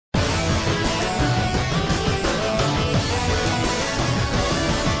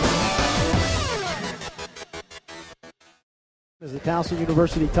As the Towson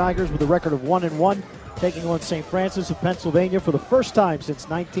University Tigers with a record of 1-1, taking on St. Francis of Pennsylvania for the first time since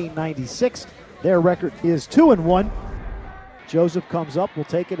 1996. Their record is 2-1. Joseph comes up, will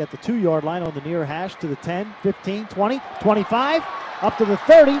take it at the 2-yard line on the near hash to the 10, 15, 20, 25, up to the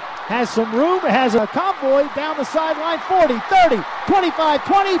 30, has some room, has a convoy down the sideline, 40, 30, 25,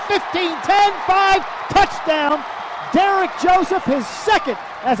 20, 15, 10, 5, touchdown. Derek Joseph, his second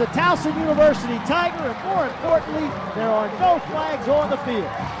as a Towson University Tiger, and more importantly, there are no flags on the field.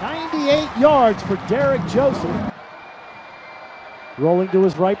 98 yards for Derek Joseph. Rolling to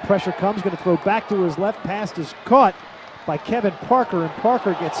his right, pressure comes, going to throw back to his left, pass is caught by Kevin Parker, and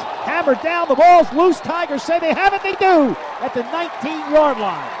Parker gets hammered down, the ball's loose. Tigers say they have it, they do, at the 19-yard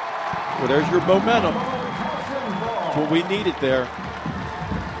line. Well, there's your momentum. That's what we needed there.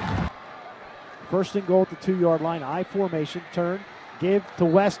 First and goal at the 2-yard line, I formation, turn, give to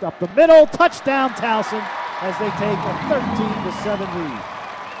West, up the middle, touchdown Towson as they take a 13-7 lead.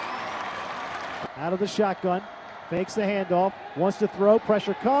 Out of the shotgun, fakes the handoff, wants to throw,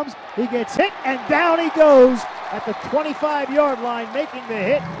 pressure comes, he gets hit, and down he goes at the 25-yard line, making the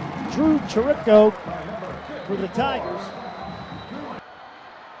hit, Drew Chiripko for the Tigers.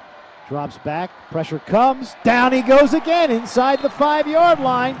 Drops back, pressure comes, down he goes again inside the 5-yard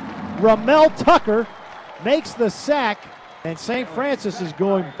line. Ramel Tucker makes the sack, and St. Francis is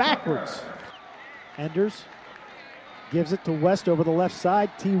going backwards. Enders gives it to West over the left side.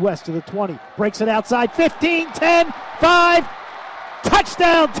 T. West to the 20. Breaks it outside. 15, 10, 5.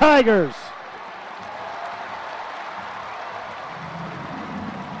 Touchdown Tigers!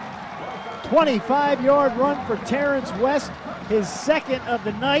 "25-yard run for Terrence West, his second of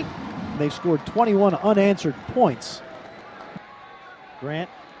the night. They've scored 21 unanswered points. Grant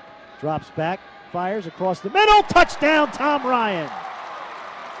drops back, fires across the middle, touchdown Tom Ryan.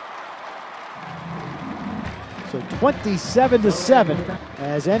 So 27-7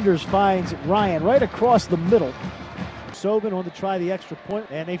 as Enders finds Ryan right across the middle. Sobin on to try the extra point,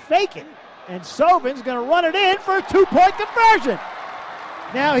 and they fake it. And Sobin's going to run it in for a 2-point conversion.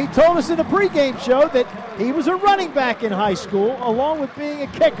 Now, he told us in the pregame show that he was a running back in high school, along with being a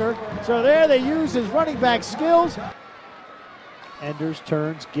kicker. So there they use his running back skills. Enders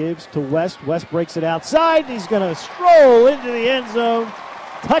turns, gives to West. West breaks it outside. He's going to stroll into the end zone.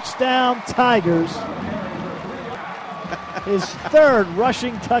 Touchdown Tigers. His third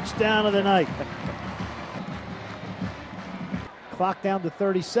rushing touchdown of the night. Clock down to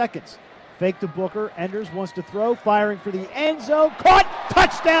 30 seconds. Fake to Booker. Enders wants to throw. Firing for the end zone. Caught.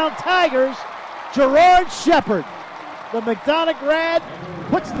 Touchdown Tigers. Gerard Shepard, the McDonough grad,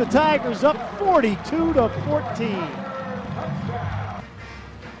 puts the Tigers up 42-14.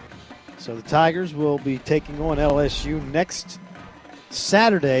 So the Tigers will be taking on LSU next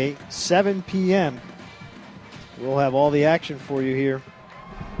Saturday, 7 p.m. We'll have all the action for you here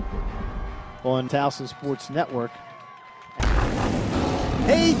on Towson Sports Network.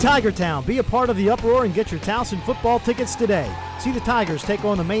 Hey Tiger Town, be a part of the uproar and get your Towson football tickets today. See the Tigers take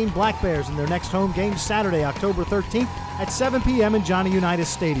on the Maine Black Bears in their next home game Saturday, October 13th at 7 p.m. in Johnny Unitas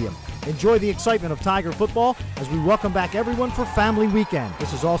Stadium. Enjoy the excitement of Tiger football as we welcome back everyone for Family Weekend.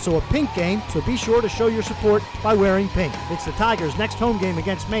 This is also a pink game, so be sure to show your support by wearing pink. It's the Tigers' next home game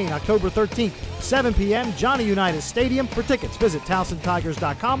against Maine, October 13th, 7 p.m., Johnny Unitas Stadium. For tickets, visit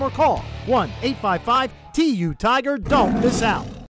TowsonTigers.com or call 1-855-TU-TIGER. Don't miss out.